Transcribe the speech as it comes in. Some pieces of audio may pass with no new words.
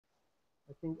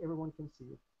I think everyone can see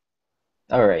it.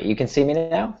 All right, you can see me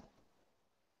now?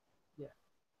 Yeah.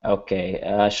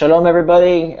 Okay. Shalom,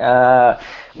 everybody.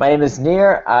 My name is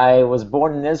Nir. I was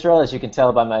born in Israel, as you can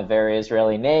tell by my very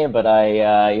Israeli name, but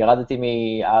ירדתי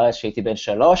מארץ שהייתי בן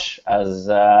 3,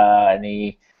 אז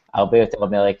אני הרבה יותר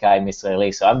אמריקאי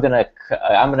מישראלי. So I'm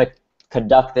gonna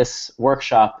conduct this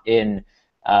workshop in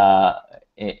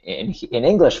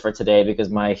English for today because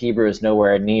my Hebrew is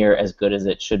nowhere near as good as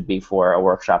it should be for a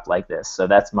workshop like this. So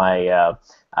that's my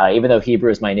even though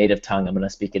Hebrew is my native tongue, I'm going to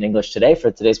speak in English today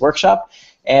for today's workshop.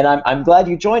 And I'm glad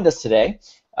you joined us today.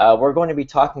 We're going to be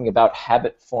talking about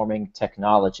habit-forming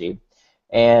technology.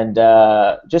 And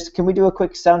just, can we do a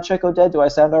quick sound check, Oded? Do I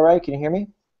sound all right? Can you hear me?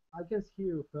 I can hear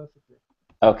you perfectly.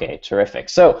 Okay, terrific.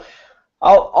 So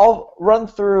I'll run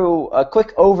through a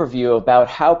quick overview about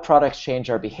how products change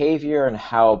our behavior and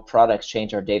how products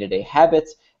change our day-to-day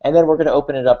habits. And then we're going to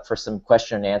open it up for some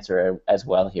question and answer as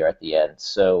well here at the end.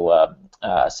 So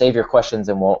save your questions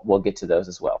and we'll get to those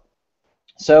as well.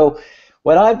 So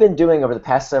what I've been doing over the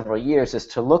past several years is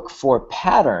to look for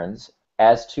patterns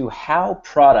as to how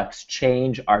products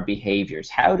change our behaviors.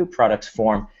 How do products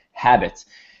form habits?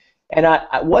 And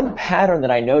one pattern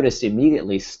that I noticed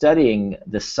immediately studying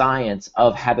the science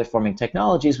of habit-forming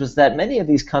technologies was that many of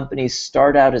these companies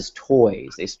start out as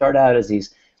toys. They start out as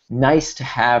these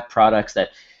nice-to-have products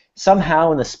that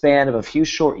somehow in the span of a few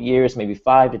short years, maybe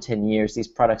 5 to 10 years, these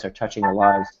products are touching the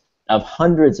lives of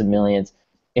hundreds of millions,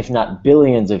 if not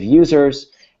billions of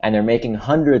users, and they're making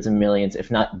hundreds of millions,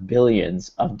 if not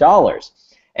billions of dollars.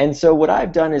 And so what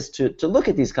I've done is to look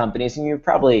at these companies, and you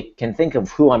probably can think of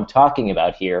who I'm talking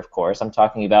about here, of course. I'm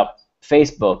talking about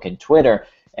Facebook and Twitter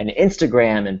and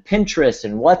Instagram and Pinterest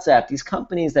and WhatsApp, these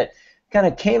companies that kind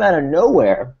of came out of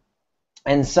nowhere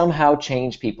and somehow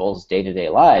changed people's day-to-day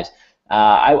lives.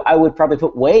 I would probably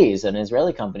put Waze, an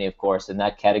Israeli company, of course, in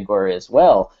that category as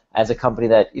well, as a company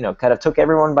that kind of took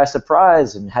everyone by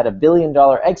surprise and had a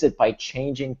billion-dollar exit by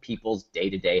changing people's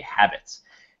day-to-day habits.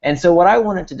 And so what I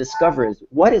wanted to discover is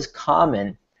what is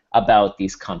common about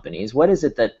these companies? What is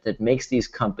it that makes these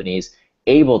companies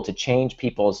able to change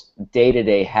people's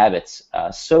day-to-day habits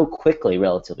so quickly,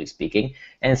 relatively speaking?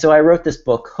 And so I wrote this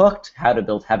book, Hooked, How to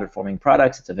Build Habit-Forming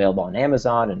Products. It's available on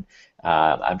Amazon, and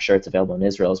I'm sure it's available in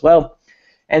Israel as well.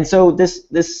 And so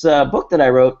this book that I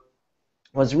wrote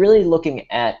was really looking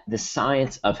at the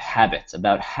science of habits,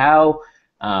 about how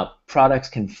products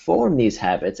can form these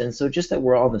habits. And so just that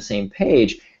we're all on the same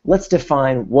page, let's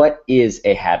define what is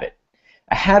a habit.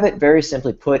 A habit, very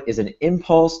simply put, is an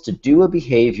impulse to do a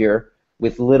behavior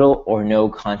with little or no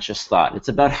conscious thought. It's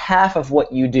about half of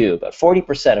what you do, about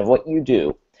 40% of what you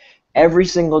do every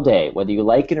single day, whether you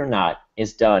like it or not,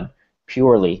 is done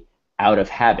purely out of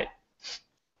habit.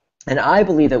 And I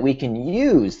believe that we can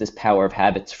use this power of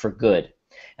habits for good.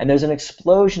 And there's an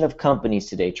explosion of companies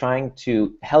today trying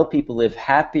to help people live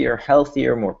happier,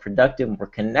 healthier, more productive, more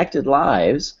connected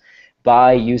lives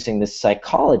by using this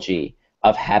psychology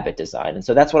of habit design. And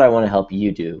so that's what I want to help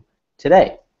you do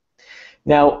today.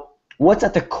 Now, what's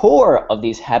at the core of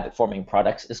these habit-forming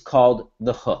products is called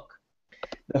the hook.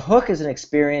 The hook is an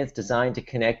experience designed to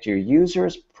connect your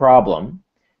user's problem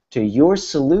to your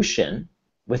solution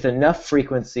with enough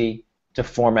frequency to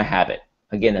form a habit.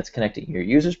 Again, that's connecting your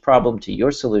user's problem to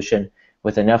your solution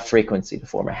with enough frequency to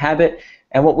form a habit.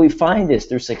 And what we find is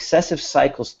through successive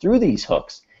cycles through these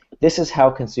hooks, this is how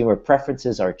consumer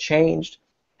preferences are changed,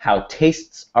 how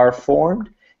tastes are formed,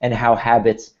 and how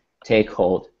habits take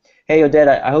hold. Hey, Oded,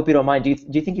 I hope you don't mind. Do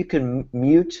you think you can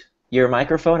mute your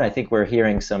microphone? I think we're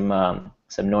hearing some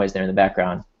noise there in the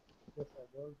background. Yes, I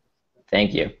will.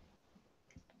 Thank you.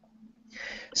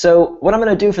 So what I'm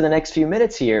going to do for the next few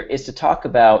minutes here is to talk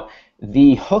about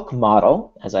the hook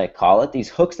model, as I call it, these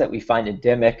hooks that we find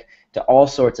endemic to all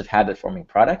sorts of habit-forming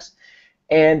products.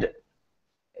 And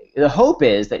the hope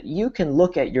is that you can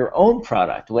look at your own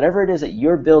product, whatever it is that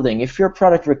you're building. If your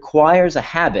product requires a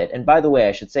habit, and by the way,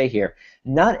 I should say here,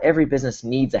 not every business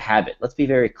needs a habit. Let's be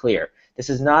very clear. This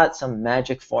is not some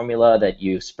magic formula that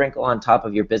you sprinkle on top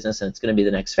of your business and it's going to be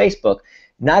the next Facebook.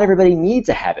 Not everybody needs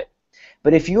a habit.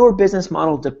 But if your business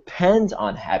model depends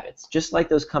on habits, just like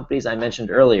those companies I mentioned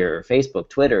earlier, Facebook,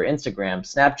 Twitter, Instagram,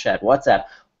 Snapchat, WhatsApp,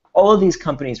 all of these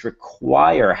companies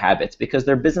require habits because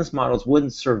their business models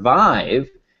wouldn't survive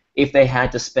if they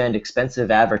had to spend expensive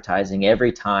advertising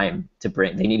every time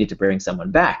they needed to bring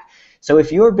someone back. So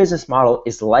if your business model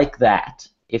is like that,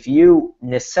 if you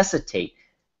necessitate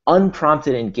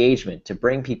unprompted engagement to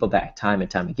bring people back time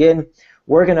and time again,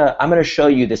 I'm gonna show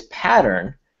you this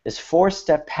pattern, this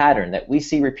 4-step pattern that we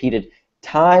see repeated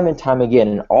time and time again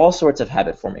in all sorts of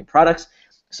habit-forming products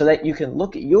so that you can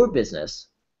look at your business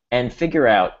and figure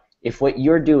out if what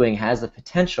you're doing has the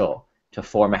potential to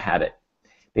form a habit.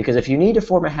 Because if you need to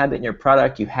form a habit in your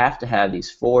product, you have to have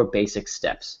these 4 basic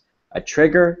steps: a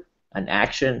trigger, an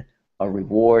action, a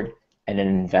reward, and an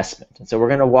investment. And so we're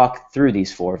going to walk through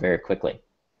these 4 very quickly.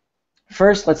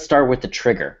 First, let's start with the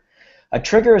trigger. A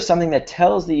trigger is something that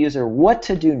tells the user what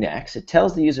to do next. It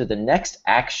tells the user the next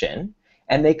action,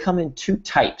 and they come in 2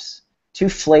 types, 2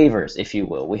 flavors, if you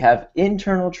will. We have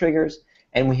internal triggers,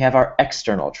 and we have our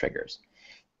external triggers.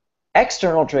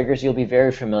 External triggers you'll be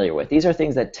very familiar with. These are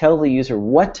things that tell the user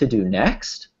what to do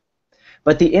next,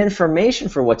 but the information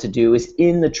for what to do is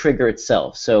in the trigger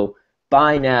itself. So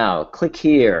buy now, click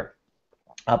here,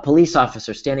 a police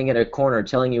officer standing at a corner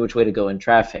telling you which way to go in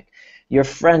traffic, your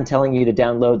friend telling you to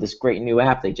download this great new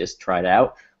app they just tried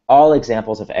out, all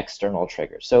examples of external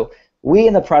triggers. So we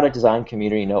in the product design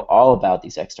community know all about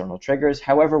these external triggers.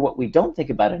 However, what we don't think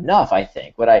about enough, I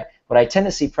think, what I tend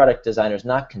to see product designers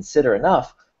not consider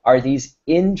enough are these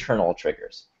internal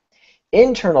triggers.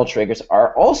 Internal triggers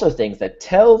are also things that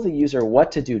tell the user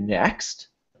what to do next.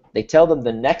 They tell them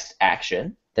the next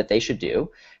action that they should do.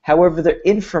 However, the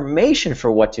information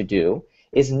for what to do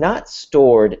is not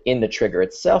stored in the trigger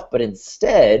itself, but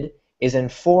instead is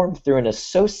informed through an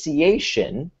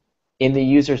association in the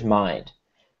user's mind.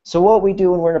 So what we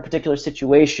do when we're in a particular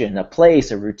situation, a place,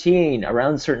 a routine,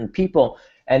 around certain people,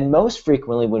 and most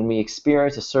frequently when we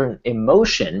experience a certain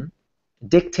emotion,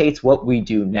 dictates what we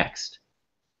do next.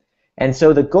 And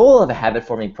so the goal of a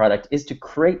habit-forming product is to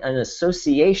create an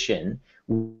association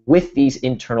with these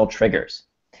internal triggers.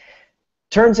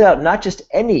 Turns out not just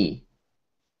any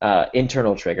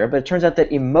internal trigger, but it turns out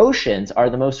that emotions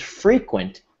are the most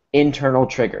frequent internal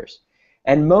triggers.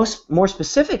 And more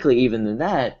specifically even than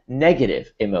that,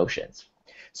 negative emotions.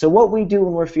 So what we do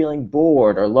when we're feeling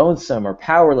bored or lonesome or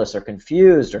powerless or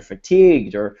confused or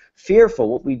fatigued or fearful,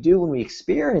 what we do when we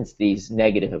experience these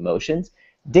negative emotions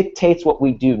dictates what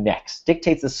we do next,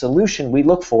 dictates the solution we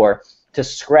look for to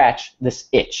scratch this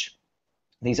itch,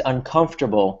 these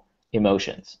uncomfortable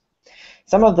emotions.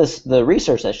 Some of the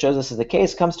research that shows this is the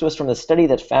case comes to us from the study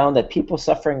that found that people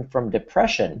suffering from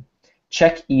depression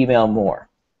check email more.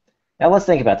 Now let's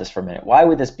think about this for a minute. Why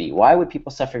would this be? Why would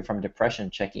people suffering from depression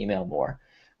check email more?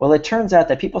 Well, it turns out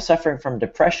that people suffering from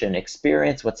depression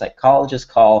experience what psychologists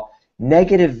call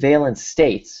negative valence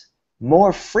states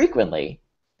more frequently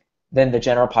than the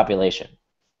general population.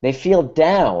 They feel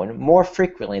down more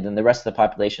frequently than the rest of the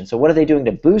population. So what are they doing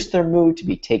to boost their mood, to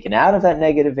be taken out of that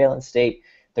negative valence state?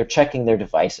 They're checking their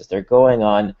devices. They're going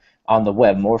on the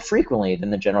web more frequently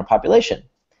than the general population.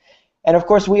 And of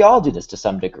course, we all do this to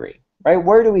some degree, right?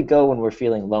 Where do we go when we're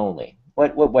feeling lonely?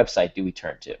 What website do we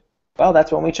turn to? Well,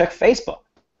 that's when we check Facebook.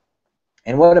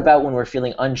 And what about when we're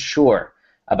feeling unsure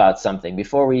about something?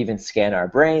 Before we even scan our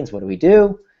brains, what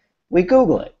do? We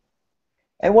Google it.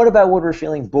 And what about when we're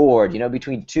feeling bored,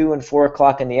 between 2 and 4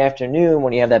 o'clock in the afternoon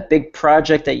when you have that big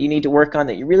project that you need to work on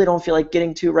that you really don't feel like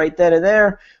getting to right then and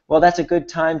there? Well, that's a good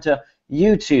time to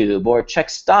YouTube or check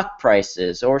stock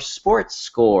prices or sports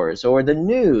scores or the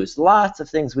news. Lots of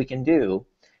things we can do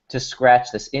to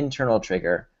scratch this internal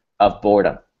trigger of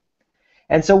boredom.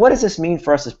 And so what does this mean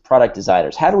for us as product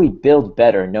designers? How do we build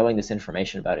better knowing this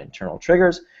information about internal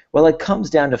triggers? Well, it comes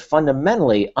down to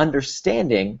fundamentally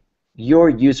understanding your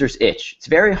user's itch. It's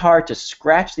very hard to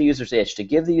scratch the user's itch, to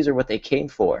give the user what they came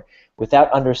for,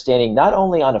 without understanding not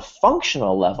only on a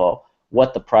functional level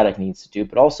what the product needs to do,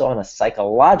 but also on a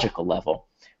psychological level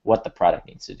what the product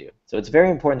needs to do. So it's very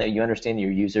important that you understand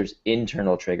your user's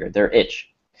internal trigger, their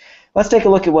itch. Let's take a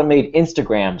look at what made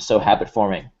Instagram so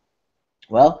habit-forming.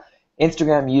 Well,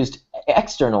 Instagram used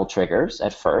external triggers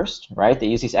at first, right? They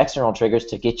use these external triggers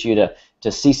to get you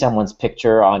to see someone's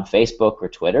picture on Facebook or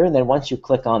Twitter, and then once you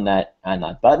click on that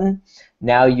button,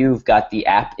 now you've got the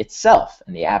app itself,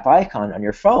 and the app icon on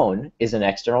your phone is an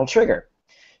external trigger.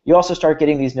 You also start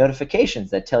getting these notifications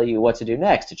that tell you what to do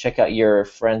next, to check out your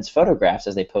friends' photographs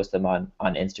as they post them on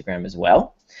Instagram as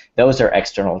well. Those are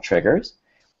external triggers.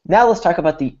 Now let's talk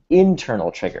about the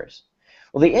internal triggers.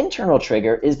 Well, the internal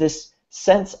trigger is this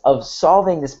sense of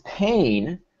solving this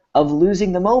pain of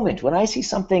losing the moment. When I see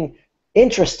something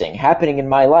interesting happening in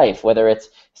my life, whether it's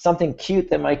something cute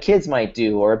that my kids might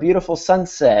do, or a beautiful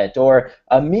sunset, or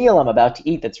a meal I'm about to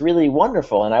eat that's really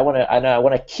wonderful, and I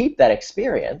want to keep that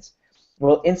experience,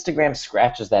 well, Instagram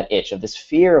scratches that itch of this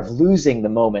fear of losing the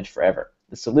moment forever.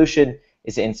 The solution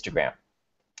is Instagram.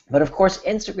 But of course,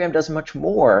 Instagram does much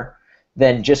more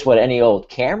than just what any old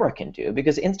camera can do,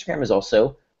 because Instagram is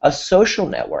also a social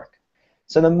network.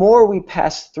 So the more we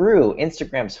pass through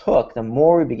Instagram's hook, the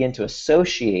more we begin to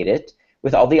associate it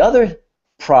with all the other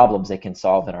problems it can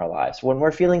solve in our lives. When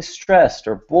we're feeling stressed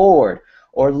or bored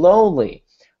or lonely,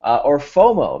 Or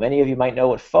FOMO. Many of you might know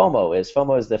what FOMO is.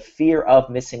 FOMO is the fear of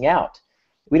missing out.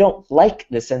 We don't like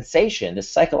the sensation, this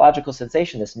psychological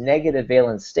sensation, this negative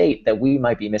valence state that we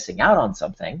might be missing out on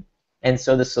something. And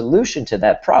so the solution to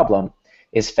that problem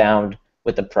is found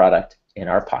with the product in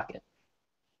our pocket.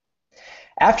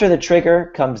 After the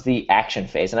trigger comes the action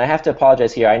phase. And I have to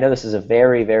apologize here. I know this is a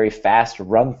very, very fast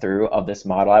run through of this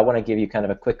model. I want to give you kind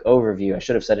of a quick overview. I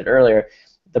should have said it earlier.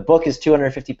 The book is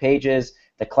 250 pages.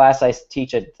 The class I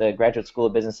teach at the Graduate School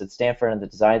of Business at Stanford and the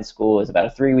Design School is about a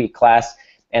 3-week class,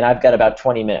 and I've got about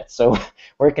 20 minutes. So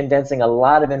we're condensing a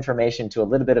lot of information to a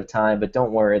little bit of time, but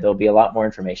don't worry, there'll be a lot more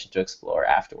information to explore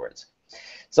afterwards.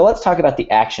 So let's talk about the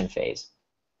action phase.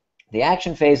 The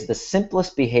action phase is the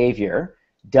simplest behavior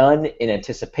done in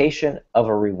anticipation of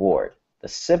a reward. The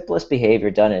simplest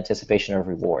behavior done in anticipation of a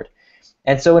reward.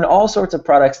 And so in all sorts of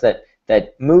products that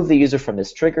move the user from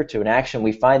this trigger to an action,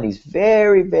 we find these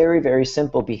very, very, very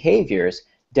simple behaviors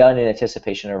done in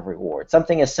anticipation of a reward.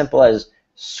 Something as simple as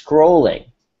scrolling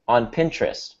on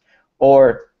Pinterest,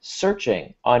 or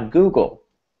searching on Google,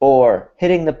 or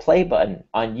hitting the play button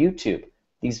on YouTube.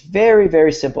 These very,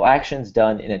 very simple actions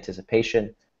done in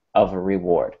anticipation of a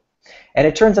reward. And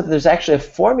it turns out that there's actually a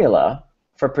formula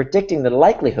for predicting the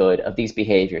likelihood of these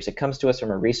behaviors. It comes to us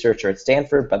from a researcher at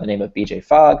Stanford by the name of B.J.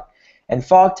 Fogg. And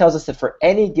Fogg tells us that for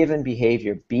any given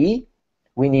behavior B,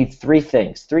 we need 3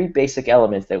 things, 3 basic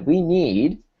elements that we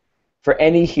need for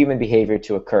any human behavior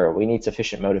to occur. We need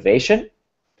sufficient motivation,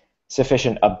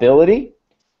 sufficient ability,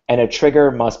 and a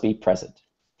trigger must be present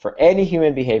for any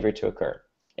human behavior to occur,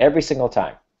 every single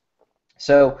time.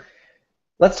 So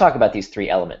let's talk about these 3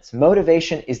 elements.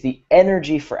 Motivation is the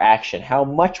energy for action, how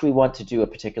much we want to do a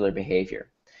particular behavior.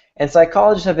 And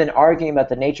psychologists have been arguing about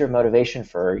the nature of motivation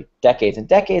for decades and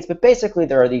decades, but basically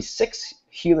there are these 6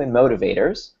 human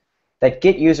motivators that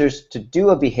get users to do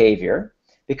a behavior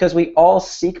because we all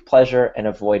seek pleasure and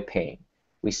avoid pain.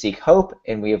 We seek hope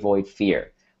and we avoid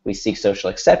fear. We seek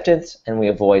social acceptance and we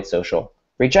avoid social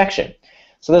rejection.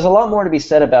 So there's a lot more to be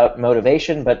said about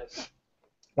motivation, but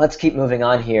let's keep moving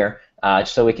on here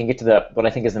so we can get to what I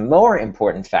think is the more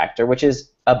important factor, which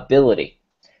is ability.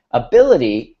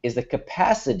 Ability is the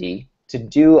capacity to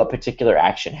do a particular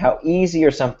action, how easy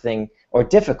or something or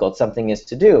difficult something is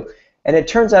to do. And it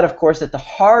turns out, of course, that the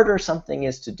harder something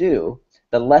is to do,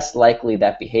 the less likely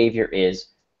that behavior is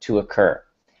to occur.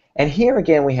 And here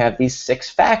again we have these 6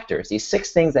 factors, these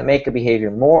 6 things that make a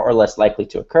behavior more or less likely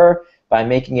to occur by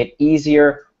making it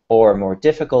easier or more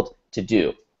difficult to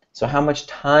do. So how much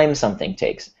time something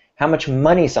takes, how much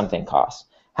money something costs,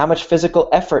 how much physical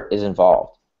effort is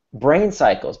involved. Brain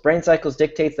cycles. Brain cycles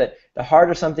dictates that the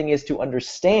harder something is to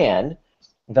understand,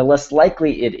 the less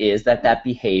likely it is that that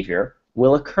behavior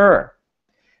will occur.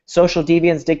 Social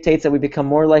deviance dictates that we become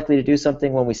more likely to do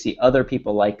something when we see other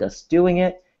people like us doing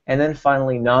it. And then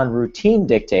finally, non-routine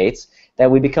dictates that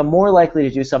we become more likely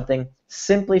to do something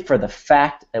simply for the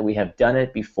fact that we have done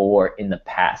it before in the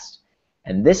past.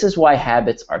 And this is why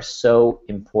habits are so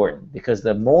important, because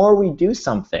the more we do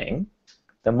something,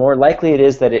 the more likely it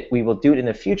is that we will do it in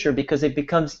the future because it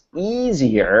becomes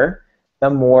easier the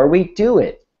more we do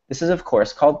it. This is, of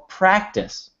course, called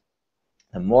practice.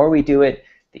 The more we do it,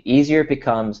 the easier it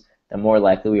becomes, the more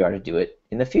likely we are to do it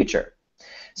in the future.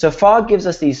 So Fogg gives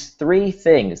us these 3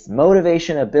 things,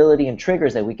 motivation, ability, and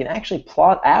triggers, that we can actually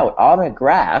plot out on a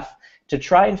graph to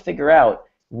try and figure out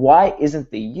why isn't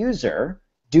the user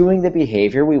doing the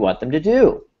behavior we want them to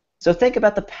do. So think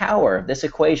about the power of this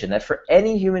equation, that for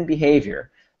any human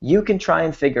behavior, you can try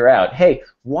and figure out, hey,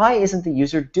 why isn't the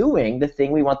user doing the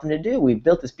thing we want them to do? We've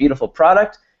built this beautiful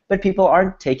product, but people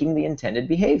aren't taking the intended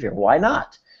behavior. Why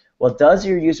not? Well, does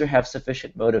your user have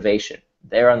sufficient motivation?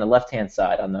 There on the left-hand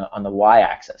side, on the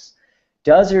y-axis.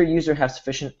 Does your user have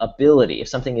sufficient ability? If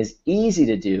something is easy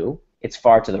to do, it's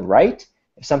far to the right.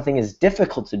 If something is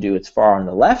difficult to do, it's far on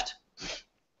the left.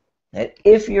 And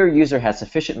if your user has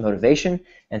sufficient motivation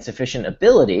and sufficient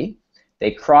ability,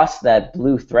 they cross that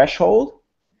blue threshold,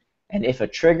 and if a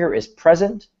trigger is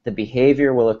present, the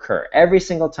behavior will occur every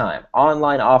single time.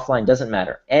 Online, offline, doesn't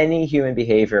matter. Any human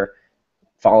behavior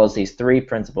follows these 3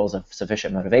 principles of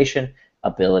sufficient motivation,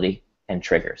 ability, and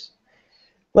triggers.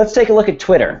 Let's take a look at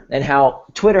Twitter and how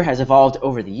Twitter has evolved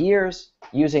over the years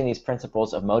using these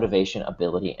principles of motivation,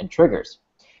 ability, and triggers.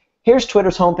 Here's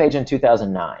Twitter's homepage in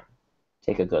 2009.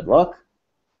 Take a good look.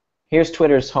 Here's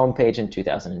Twitter's homepage in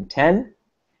 2010,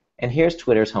 and here's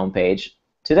Twitter's homepage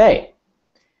today.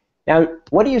 Now,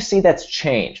 what do you see that's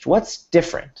changed? What's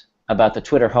different about the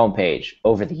Twitter homepage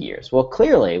over the years? Well,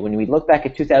 clearly, when we look back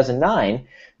at 2009,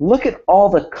 look at all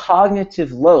the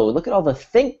cognitive load, look at all the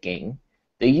thinking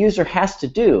the user has to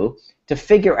do to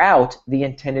figure out the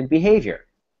intended behavior.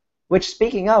 Which,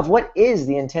 speaking of, what is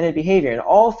the intended behavior? In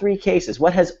all three cases,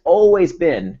 what has always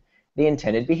been the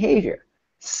intended behavior?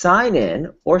 Sign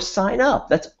in or sign up.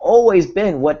 That's always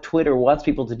been what Twitter wants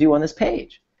people to do on this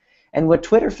page. And what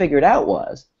Twitter figured out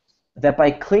was that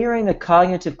by clearing the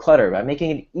cognitive clutter, by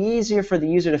making it easier for the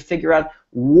user to figure out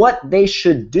what they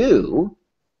should do,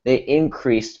 they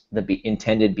increased the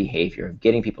intended behavior of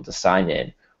getting people to sign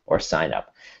in or sign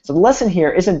up. So the lesson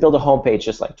here isn't build a homepage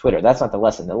just like Twitter. That's not the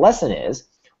lesson. The lesson is,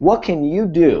 what can you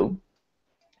do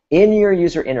in your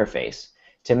user interface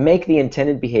to make the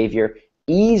intended behavior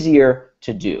easier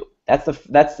to do?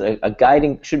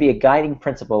 Should be a guiding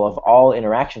principle of all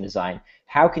interaction design.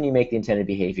 How can you make the intended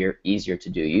behavior easier to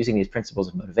do using these principles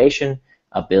of motivation,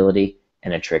 ability,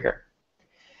 and a trigger?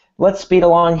 Let's speed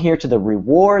along here to the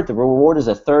reward. The reward is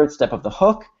a third step of the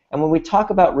hook. And when we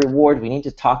talk about reward, we need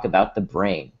to talk about the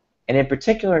brain. And in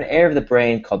particular, an area of the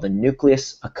brain called the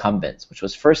nucleus accumbens, which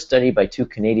was first studied by two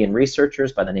Canadian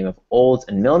researchers by the name of Olds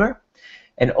and Milner.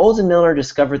 And Olds and Milner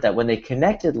discovered that when they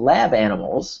connected lab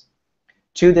animals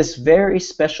to this very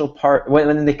special part,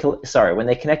 when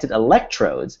they connected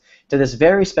electrodes to this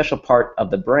very special part of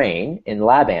the brain in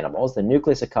lab animals, the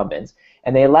nucleus accumbens,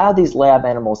 and they allowed these lab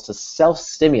animals to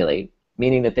self-stimulate,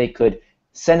 meaning that they could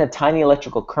send a tiny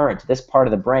electrical current to this part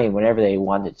of the brain whenever they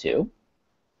wanted to,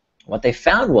 what they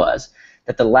found was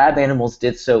that the lab animals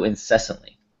did so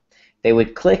incessantly. They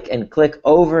would click and click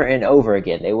over and over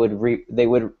again. They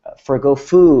would forgo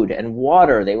food and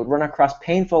water. They would run across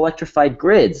painful electrified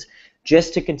grids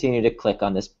just to continue to click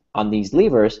on these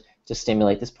levers to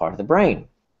stimulate this part of the brain.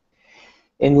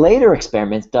 In later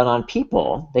experiments done on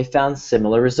people, they found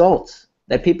similar results,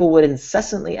 that people would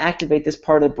incessantly activate this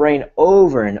part of the brain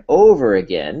over and over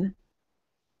again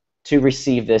to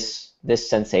receive this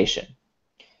sensation.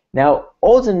 Now,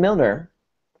 Olds and Milner,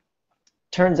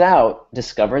 turns out,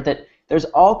 discovered that there's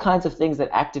all kinds of things that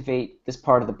activate this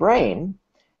part of the brain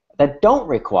that don't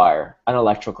require an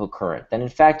electrical current. That in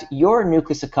fact, your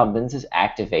nucleus accumbens is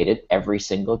activated every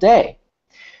single day.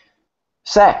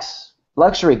 Sex,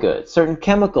 luxury goods, certain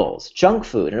chemicals, junk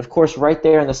food, and of course right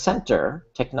there in the center,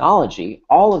 technology,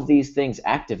 all of these things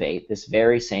activate this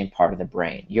very same part of the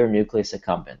brain, your nucleus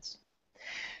accumbens.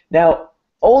 Now,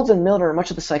 Olds and Milner and much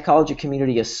of the psychology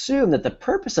community assumed that the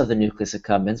purpose of the nucleus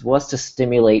accumbens was to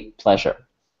stimulate pleasure.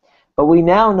 But we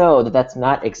now know that that's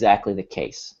not exactly the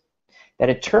case.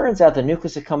 That it turns out the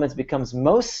nucleus accumbens becomes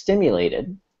most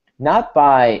stimulated not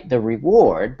by the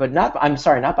reward, not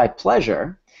by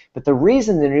pleasure, but the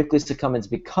reason the nucleus accumbens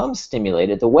becomes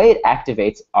stimulated, the way it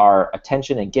activates our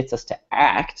attention and gets us to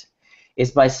act,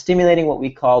 is by stimulating what we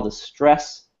call the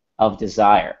stress of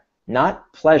desire.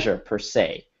 Not pleasure per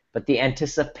se, but the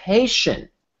anticipation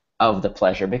of the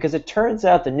pleasure, because it turns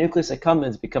out the nucleus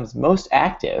accumbens becomes most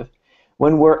active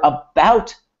when we're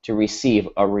about to receive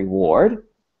a reward.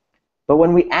 But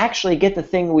when we actually get the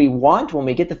thing we want, when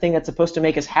we get the thing that's supposed to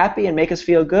make us happy and make us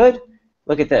feel good,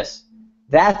 look at this.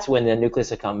 That's when the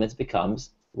nucleus accumbens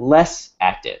becomes less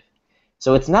active.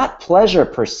 So it's not pleasure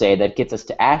per se that gets us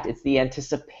to act, it's the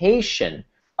anticipation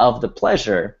of the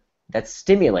pleasure that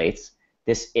stimulates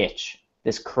this itch,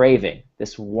 this craving,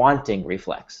 this wanting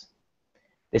reflex,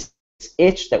 this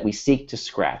itch that we seek to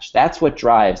scratch. That's what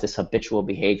drives this habitual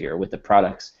behavior with the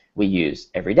products we use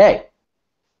every day.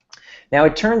 Now,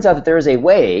 it turns out that there is a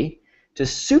way to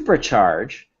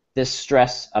supercharge this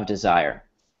stress of desire.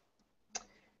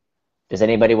 Does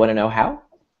anybody want to know how?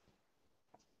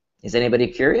 Is anybody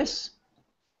curious?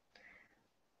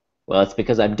 Well, it's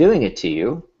because I'm doing it to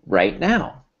you right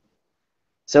now.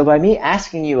 So by me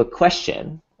asking you a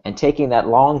question and taking that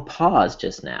long pause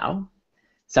just now,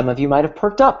 some of you might have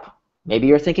perked up. Maybe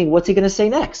you're thinking, what's he going to say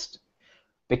next?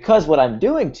 Because what I'm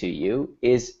doing to you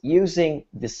is using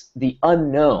the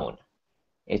unknown.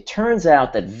 It turns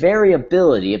out that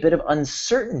variability, a bit of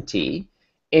uncertainty,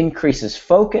 increases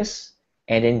focus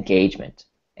and engagement.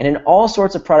 And in all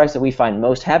sorts of products that we find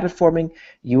most habit-forming,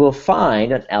 you will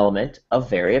find an element of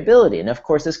variability. And of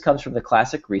course, this comes from the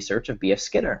classic research of B.F.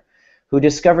 Skinner, who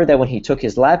discovered that when he took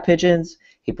his lab pigeons,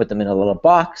 he put them in a little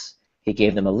box, he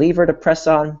gave them a lever to press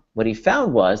on. What he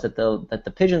found was that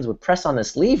the pigeons would press on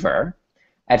this lever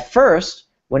at first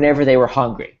whenever they were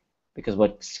hungry. Because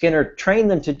what Skinner trained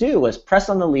them to do was press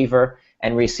on the lever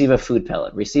and receive a food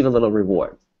pellet, receive a little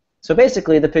reward. So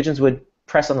basically, the pigeons would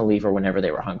press on the lever whenever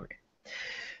they were hungry.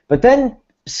 But then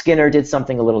Skinner did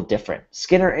something a little different.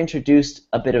 Skinner introduced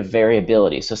a bit of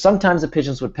variability. So sometimes the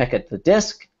pigeons would peck at the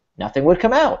disc, nothing would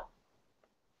come out.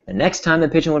 The next time the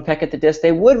pigeon would peck at the disc,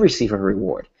 they would receive a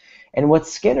reward. And what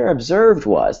Skinner observed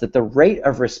was that the rate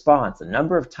of response, the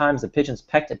number of times the pigeons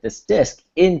pecked at this disc,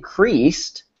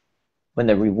 increased when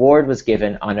the reward was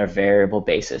given on a variable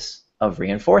basis of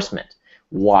reinforcement.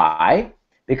 Why?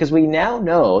 Because we now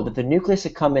know that the nucleus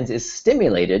accumbens is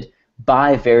stimulated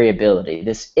by variability.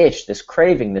 This itch, this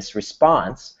craving, this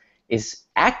response is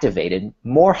activated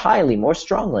more highly, more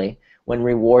strongly when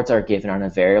rewards are given on a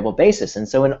variable basis. And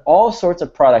so in all sorts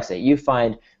of products that you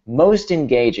find most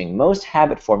engaging, most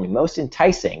habit-forming, most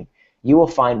enticing, you will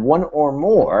find one or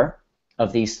more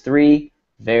of these three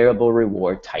variable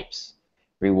reward types.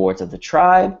 Rewards of the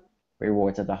tribe,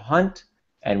 rewards of the hunt,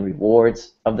 and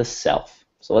rewards of the self.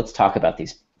 So let's talk about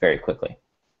these very quickly.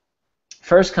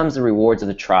 First comes the rewards of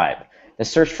the tribe, the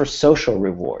search for social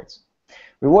rewards.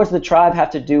 Rewards of the tribe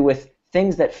have to do with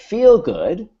things that feel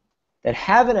good, that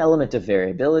have an element of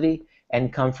variability,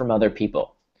 and come from other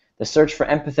people. The search for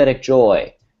empathetic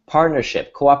joy,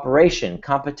 partnership, cooperation,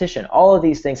 competition, all of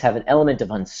these things have an element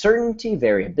of uncertainty,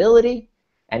 variability,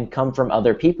 and come from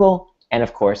other people, and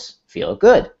of course, feel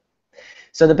good.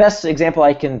 So the best example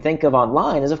I can think of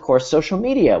online is, of course, social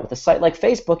media. With a site like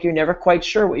Facebook, you're never quite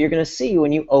sure what you're going to see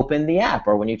when you open the app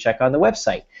or when you check on the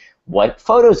website. What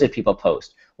photos did people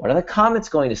post? What are the comments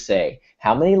going to say?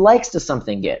 How many likes does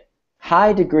something get?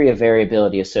 High degree of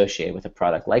variability associated with a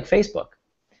product like Facebook.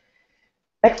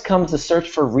 Next comes the search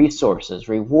for resources,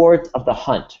 rewards of the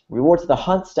hunt. Rewards of the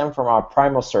hunt stem from our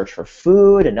primal search for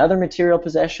food and other material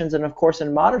possessions, and of course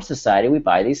in modern society we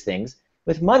buy these things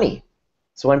with money.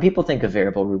 So when people think of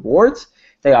variable rewards,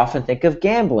 they often think of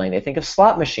gambling. They think of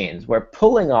slot machines, where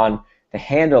pulling on the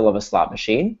handle of a slot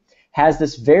machine has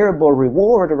this variable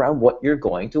reward around what you're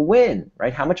going to win,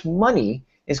 right? How much money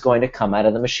is going to come out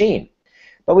of the machine.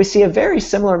 But we see a very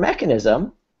similar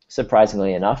mechanism,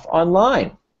 surprisingly enough,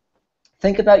 online.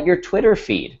 Think about your Twitter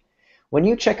feed. When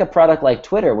you check a product like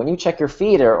Twitter, when you check your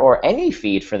feed, or any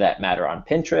feed for that matter, on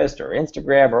Pinterest or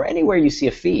Instagram or anywhere you see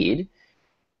a feed,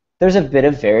 there's a bit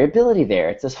of variability there.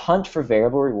 It's this hunt for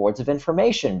variable rewards of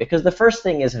information, because the first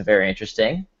thing isn't very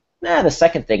interesting. The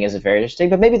second thing isn't very interesting,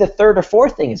 but maybe the third or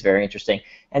fourth thing is very interesting.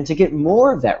 And to get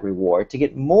more of that reward, to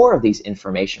get more of these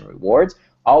information rewards,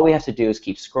 all we have to do is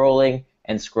keep scrolling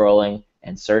and scrolling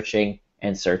and searching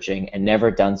and never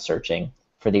done searching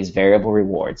for these variable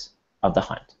rewards of the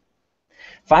hunt.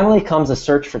 Finally comes a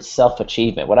search for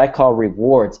self-achievement, what I call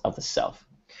rewards of the self.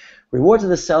 Rewards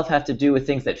of the self have to do with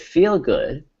things that feel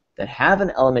good, that have an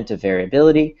element of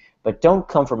variability, but don't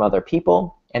come from other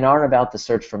people and aren't about the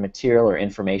search for material or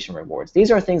information rewards. These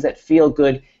are things that feel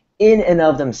good in and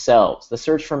of themselves. The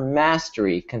search for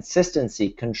mastery, consistency,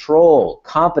 control,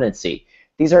 competency.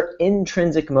 These are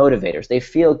intrinsic motivators. They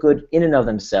feel good in and of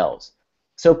themselves.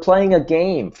 So playing a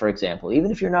game, for example,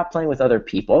 even if you're not playing with other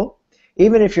people,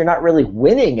 even if you're not really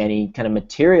winning any kind of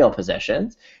material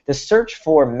possessions, the search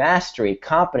for mastery,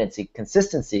 competency,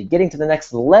 consistency, getting to the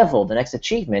next level, the next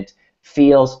achievement,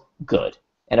 feels good.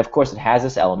 And of course, it has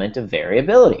this element of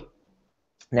variability.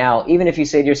 Now, even if you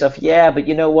say to yourself, yeah, but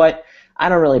you know what? I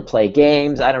don't really play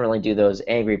games. I don't really do those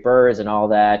Angry Birds and all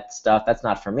that stuff. That's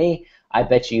not for me. I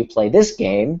bet you play this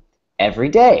game every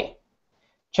day.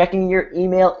 Checking your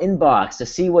email inbox to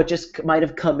see what just might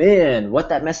have come in, what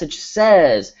that message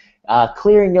says,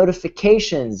 clearing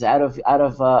notifications out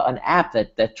of an app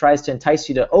that tries to entice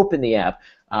you to open the app,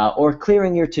 or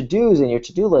clearing your to-dos in your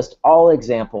to-do list, all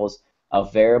examples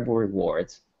of variable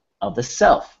rewards of the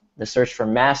self, the search for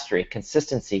mastery,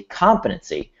 consistency,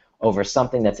 competency over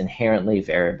something that's inherently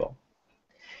variable.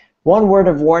 One word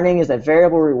of warning is that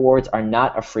variable rewards are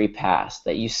not a free pass,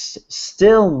 that you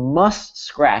still must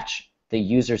scratch the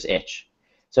user's itch.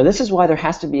 So this is why there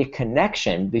has to be a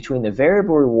connection between the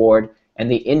variable reward and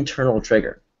the internal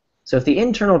trigger. So if the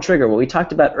internal trigger, what we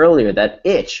talked about earlier, that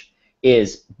itch,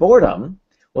 is boredom,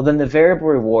 well then the variable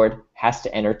reward has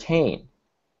to entertain.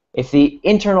 If the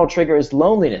internal trigger is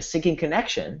loneliness, seeking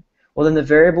connection, well then the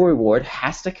variable reward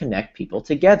has to connect people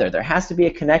together. There has to be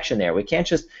a connection there. We can't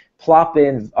just plop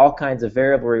in all kinds of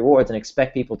variable rewards and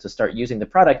expect people to start using the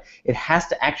product. It has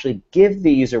to actually give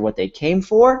the user what they came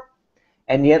for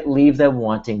and yet leave them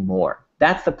wanting more.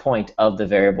 That's the point of the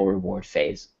variable reward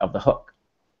phase of the hook.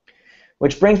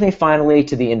 Which brings me finally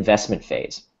to the investment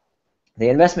phase. The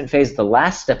investment phase is the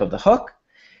last step of the hook,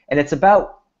 and it's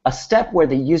about a step where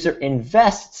the user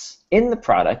invests in the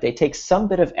product. They take some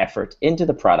bit of effort into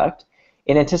the product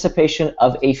in anticipation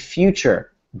of a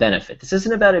future benefit. This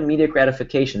isn't about immediate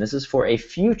gratification. This is for a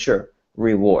future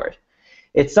reward.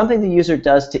 It's something the user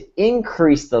does to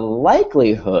increase the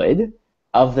likelihood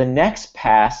of the next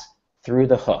pass through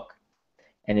the hook.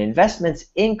 And investments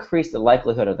increase the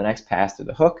likelihood of the next pass through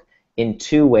the hook in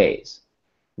two ways.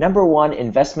 Number one,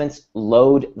 investments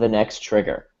load the next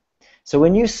trigger. So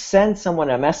when you send someone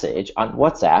a message on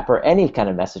WhatsApp or any kind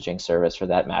of messaging service for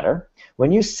that matter,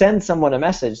 when you send someone a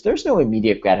message, there's no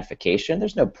immediate gratification,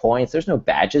 there's no points, there's no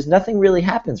badges, nothing really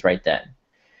happens right then.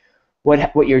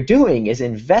 What you're doing is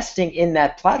investing in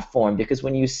that platform, because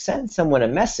when you send someone a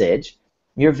message,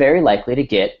 you're very likely to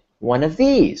get one of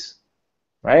these,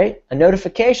 right? A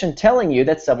notification telling you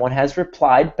that someone has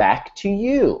replied back to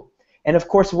you. And of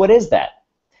course, what is that?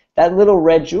 That little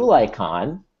red jewel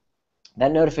icon,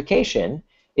 that notification,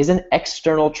 is an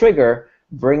external trigger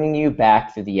bringing you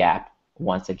back through the app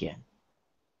once again.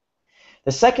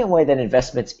 The second way that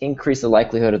investments increase the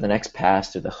likelihood of the next pass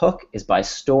through the hook is by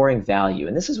storing value.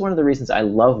 And this is one of the reasons I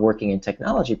love working in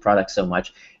technology products so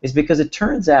much, is because it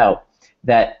turns out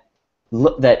that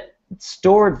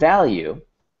stored value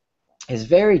is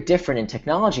very different in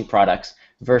technology products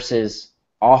versus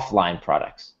offline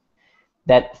products.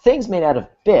 That things made out of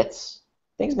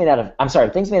things made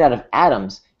out of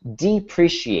atoms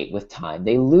depreciate with time.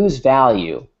 They lose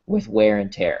value with wear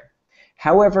and tear.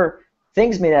 However,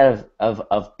 things made out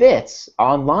of bits,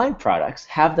 online products,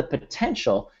 have the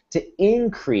potential to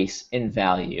increase in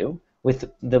value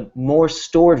with the more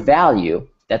stored value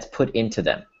that's put into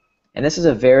them. And this is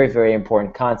a very, very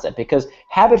important concept, because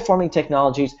habit-forming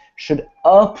technologies should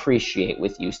appreciate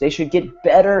with use. They should get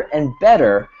better and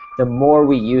better the more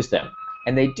we use them.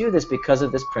 And they do this because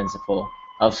of this principle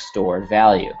of stored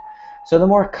value. So the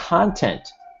more content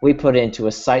we put into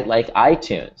a site like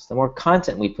iTunes, the more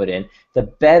content we put in, the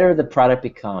better the product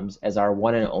becomes as our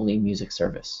one and only music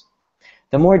service.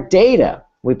 The more data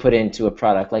we put into a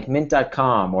product like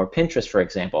Mint.com or Pinterest, for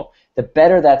example, the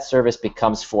better that service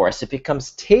becomes for us. It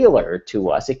becomes tailored to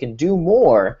us. It can do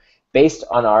more based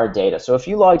on our data. So if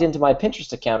you logged into my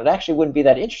Pinterest account, it actually wouldn't be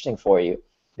that interesting for you,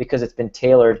 because it's been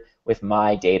tailored with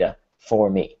my data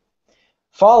for me.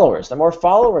 Followers. The more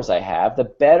followers I have, the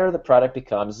better the product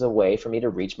becomes as a way for me to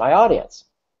reach my audience.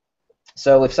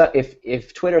 So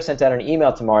if Twitter sent out an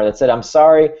email tomorrow that said, "I'm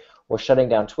sorry, we're shutting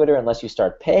down Twitter unless you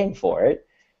start paying for it,"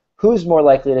 who's more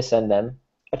likely to send them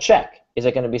a check? Is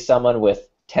it going to be someone with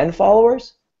 10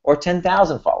 followers or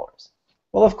 10,000 followers?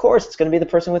 Well, of course, it's going to be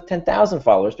the person with 10,000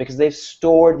 followers, because they've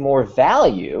stored more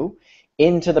value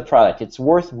into the product. It's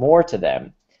worth more to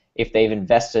them if they've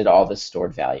invested all this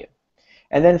stored value.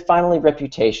 And then finally,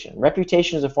 reputation.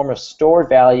 Reputation is a form of stored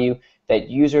value that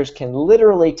users can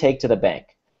literally take to the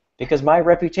bank, because my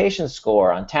reputation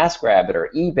score on TaskRabbit or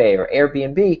eBay or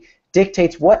Airbnb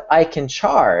dictates what I can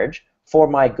charge for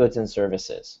my goods and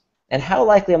services. And how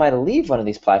likely am I to leave one of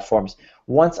these platforms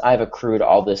once I've accrued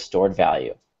all this stored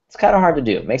value? It's kind of hard to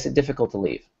do. It makes it difficult to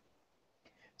leave.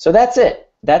 So that's it.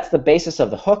 That's the basis of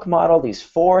the hook model, these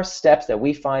 4 steps that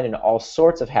we find in all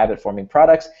sorts of habit-forming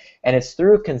products. And it's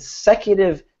through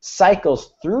consecutive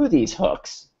cycles through these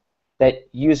hooks that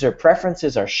user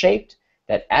preferences are shaped,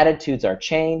 that attitudes are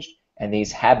changed, and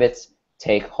these habits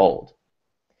take hold.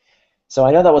 So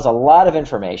I know that was a lot of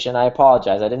information. I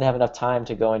apologize. I didn't have enough time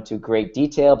to go into great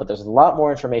detail, but there's a lot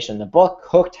more information in the book,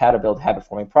 Hooked: How to Build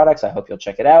Habit-Forming Products. I hope you'll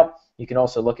check it out. You can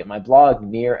also look at my blog,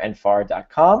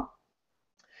 nirandfar.com.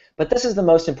 But this is the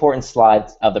most important slide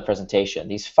of the presentation,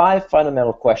 these 5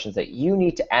 fundamental questions that you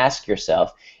need to ask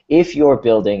yourself if you're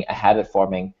building a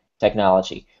habit-forming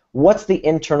technology. What's the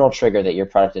internal trigger that your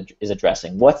product is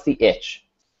addressing? What's the itch?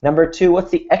 Number 2,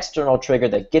 what's the external trigger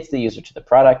that gets the user to the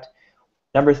product?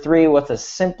 Number 3, what's the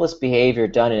simplest behavior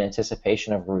done in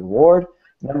anticipation of a reward?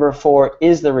 Number 4,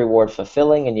 is the reward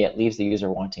fulfilling and yet leaves the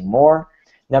user wanting more?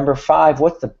 Number 5,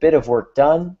 what's the bit of work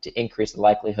done to increase the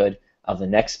likelihood of the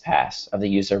next pass of the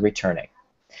user returning?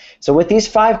 So with these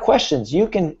 5 questions, you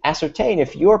can ascertain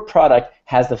if your product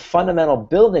has the fundamental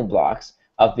building blocks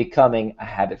of becoming a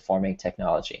habit-forming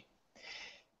technology.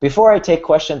 Before I take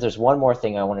questions, there's one more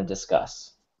thing I want to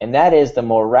discuss, and that is the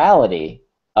morality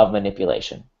of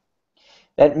manipulation.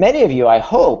 That many of you, I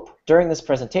hope, during this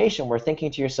presentation were thinking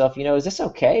to yourself, you know, is this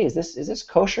okay? Is this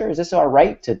kosher? Is this all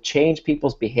right to change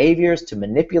people's behaviors, to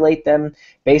manipulate them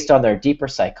based on their deeper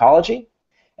psychology?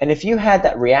 And if you had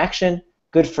that reaction,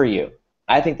 good for you.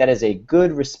 I think that is a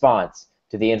good response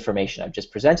to the information I've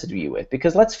just presented to you with,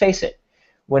 because let's face it,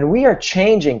 when we are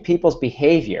changing people's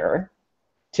behavior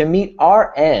to meet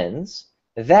our ends,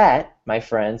 that, my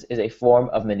friends, is a form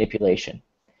of manipulation.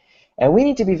 And we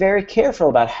need to be very careful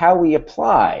about how we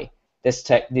apply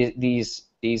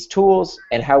these tools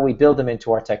and how we build them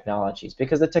into our technologies,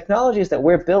 because the technologies that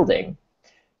we're building,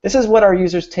 this is what our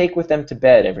users take with them to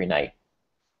bed every night.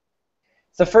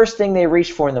 It's the first thing they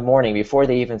reach for in the morning before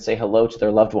they even say hello to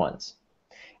their loved ones.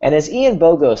 And as Ian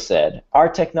Bogo said, our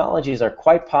technologies are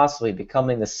quite possibly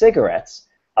becoming the cigarettes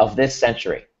of this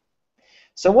century.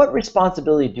 So what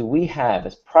responsibility do we have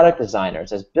as product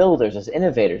designers, as builders, as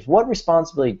innovators? What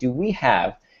responsibility do we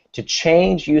have to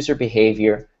change user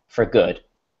behavior for good?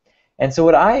 And so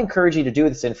what I encourage you to do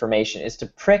with this information is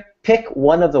to pick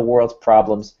one of the world's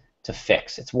problems to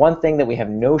fix. It's one thing that we have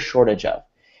no shortage of.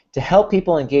 To help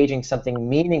people engaging something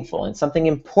meaningful and something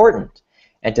important.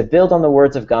 And to build on the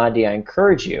words of Gandhi, I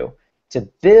encourage you to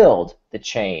build the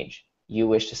change you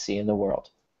wish to see in the world.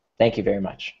 Thank you very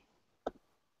much.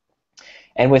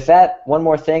 And with that, one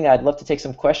more thing, I'd love to take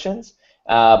some questions.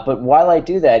 But while I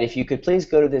do that, if you could please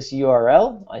go to this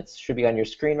URL, it should be on your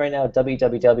screen right now,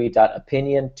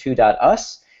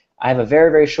 www.opinion2.us. I have a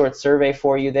very, very short survey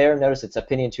for you there. Notice it's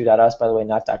opinion2.us, by the way,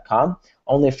 not .com.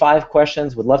 Only 5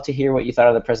 questions. Would love to hear what you thought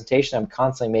of the presentation. I'm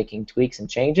constantly making tweaks and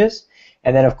changes.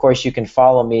 And then, of course, you can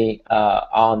follow me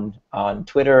on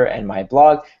Twitter and my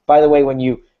blog. By the way,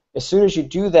 as soon as you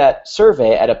do that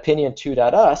survey at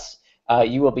opinion2.us,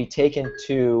 you will be taken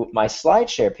to my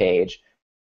SlideShare page.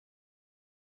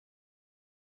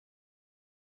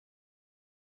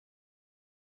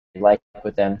 Like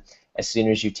with them as soon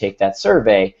as you take that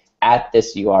survey at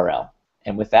this URL.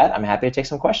 And with that, I'm happy to take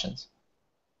some questions.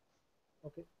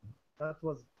 Okay, that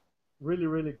was really,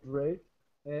 really great.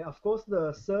 Of course,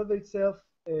 the survey itself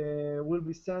will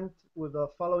be sent with the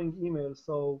following email,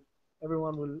 so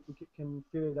everyone can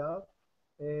fill it out.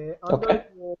 Okay.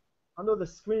 Under the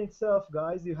screen itself,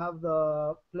 guys, you have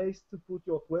the place to put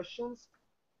your questions.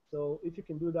 So if you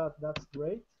can do that, that's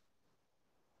great.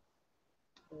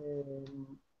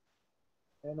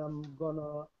 And I'm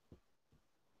gonna.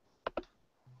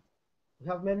 We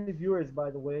have many viewers, by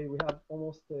the way. We have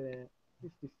almost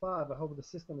 55. I hope the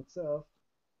system itself.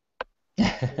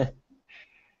 Yeah,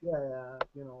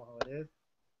 you know how it is.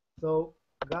 So,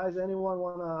 guys, anyone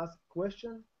want to ask a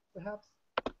question, perhaps?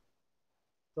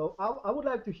 So, I would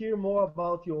like to hear more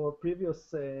about your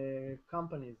previous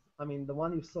companies. I mean, the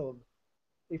one you sold,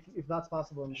 if that's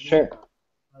possible. Sure.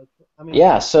 Like, I mean,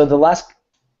 Yeah, so the last,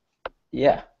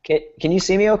 yeah. Can you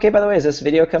see me okay, by the way? Is this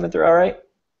video coming through all right?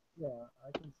 yeah,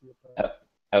 I can see it.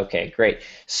 Okay, great.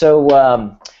 So,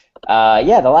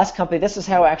 yeah, the last company. This is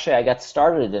how actually I got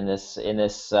started in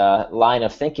this line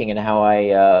of thinking and how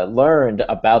I learned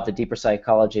about the deeper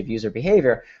psychology of user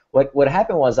behavior. What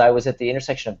happened was I was at the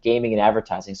intersection of gaming and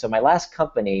advertising. So my last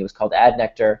company was called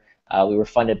AdNectar. We were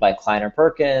funded by Kleiner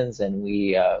Perkins, and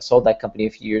we sold that company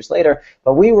a few years later.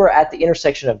 But we were at the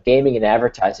intersection of gaming and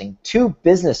advertising, two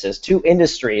businesses, two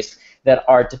industries that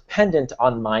are dependent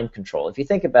on mind control. If you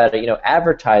think about it,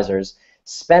 advertisers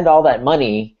spend all that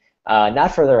money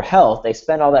not for their health, they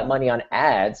spend all that money on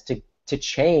ads to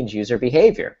change user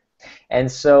behavior.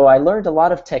 And so I learned a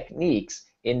lot of techniques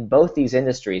in both these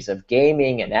industries of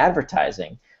gaming and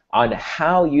advertising on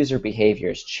how user behavior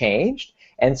has changed.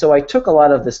 And so I took a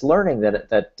lot of this learning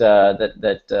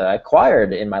that I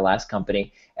acquired in my last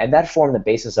company, and that formed the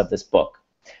basis of this book.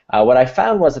 What I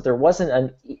found was that there wasn't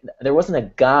a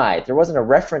guide, there wasn't a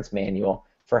reference manual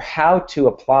for how to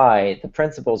apply the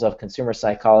principles of consumer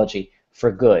psychology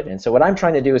for good. And so what I'm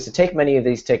trying to do is to take many of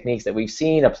these techniques that we've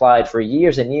seen applied for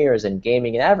years and years in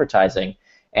gaming and advertising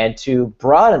and to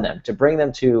broaden them, to bring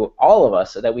them to all of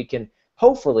us so that we can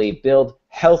hopefully build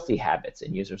healthy habits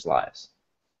in users' lives.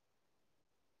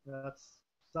 That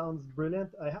sounds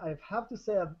brilliant. I have to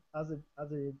say, as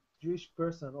a Jewish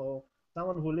person or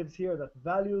someone who lives here that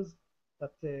values,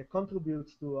 that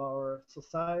contributes to our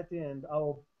society and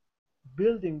our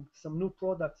building some new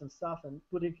products and stuff and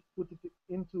put it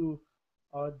into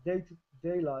our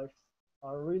day-to-day lives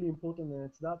are really important, and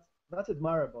that's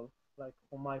admirable, like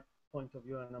from my point of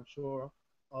view, and I'm sure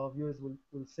our viewers will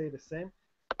say the same.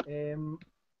 Um,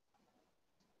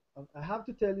 I have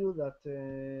to tell you that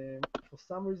for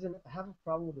some reason I have a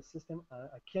problem with the system.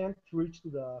 I can't reach to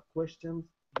the questions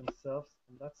themselves,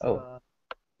 and Oh,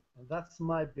 that's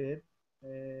my bid.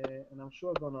 And I'm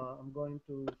sure I'm going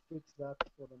to fix that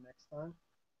for the next time.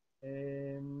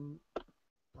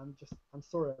 I'm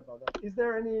sorry about that. Is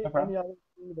there no any problem. other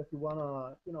thing that you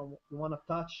wanna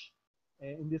touch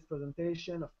in this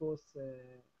presentation? Of course,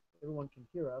 everyone can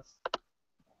hear us.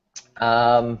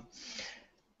 Um,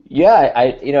 Yeah,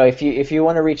 if you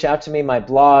want to reach out to me, my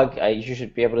blog, you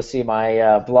should be able to see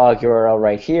my blog URL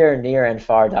right here,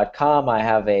 nirandfar.com. I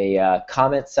have a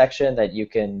comment section that you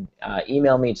can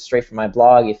email me straight from my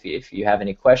blog. If you have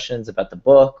any questions about the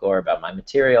book or about my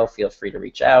material, feel free to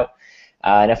reach out.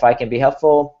 And if I can be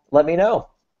helpful, let me know.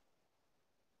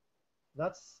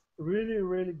 That's really,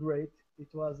 really great. It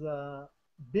was a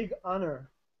big honor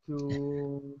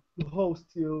to host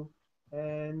you,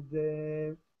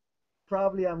 and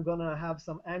probably I'm gonna have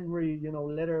some angry,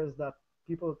 letters that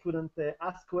people couldn't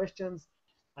ask questions.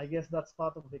 I guess that's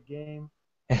part of the game.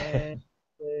 And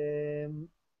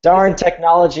Darn listen,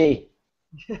 technology.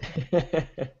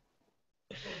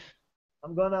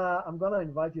 I'm gonna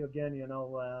invite you again,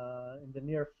 in the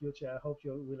near future. I hope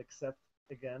you will accept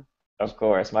again. Of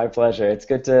course, my pleasure. It's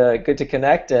good to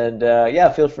connect, and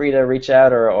yeah, feel free to reach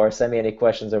out or send me any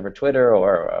questions over Twitter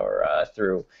or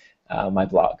through my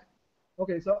blog.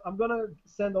 Okay, so I'm gonna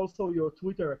send also your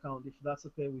Twitter account if that's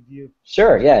okay with you.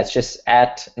 Sure, yeah, it's just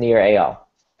at Nir Eyal,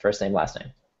 first name, last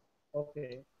name.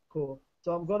 Okay, cool.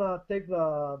 So I'm gonna take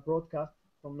the broadcast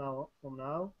from now.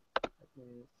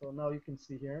 So now you can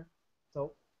see here.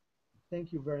 So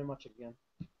thank you very much again.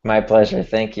 My pleasure.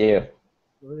 Thank you.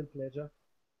 Real pleasure.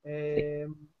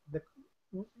 The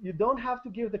you don't have to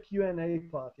give the Q&A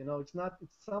part. It's not.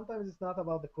 It's sometimes it's not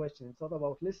about the question. It's not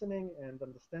about listening and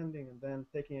understanding and then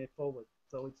taking it forward.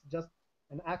 So it's just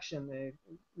an action.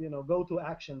 Go to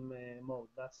action mode.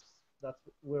 That's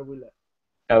where we left.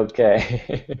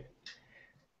 Okay.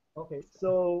 Okay,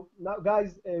 so now,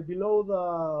 guys, below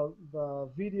the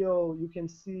video, you can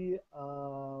see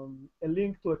a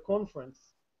link to a conference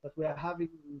that we are having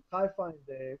in Haifa,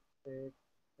 in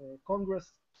the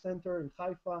Congress Center in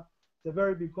Haifa. It's a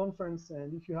very big conference,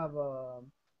 and if you have a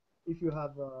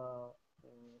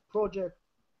project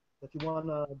that you want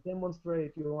to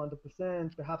demonstrate, you want to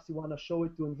present, perhaps you want to show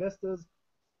it to investors,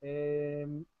 a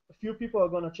few people are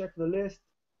going to check the list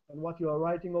and what you are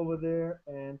writing over there,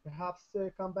 and perhaps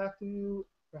come back to you.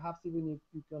 Perhaps even if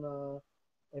you're gonna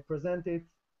present it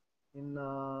in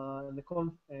the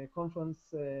conference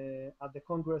at the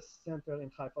Congress Center in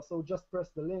Haifa. So just press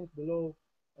the link below,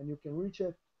 and you can reach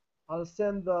it. I'll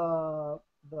send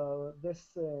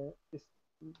this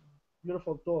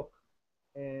beautiful talk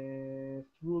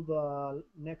through the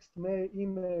next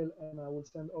email, and I will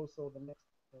send also the next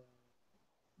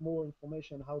more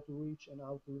information how to reach and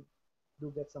how to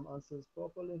do get some answers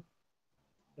properly.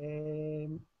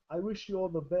 And I wish you all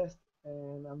the best,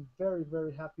 and I'm very,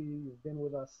 very happy you've been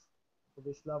with us for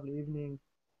this lovely evening.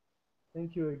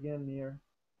 Thank you again, Nir.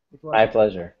 It was My it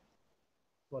pleasure.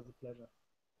 was a pleasure.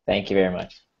 Thank you very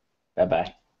much. Bye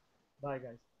bye. Bye,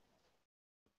 guys.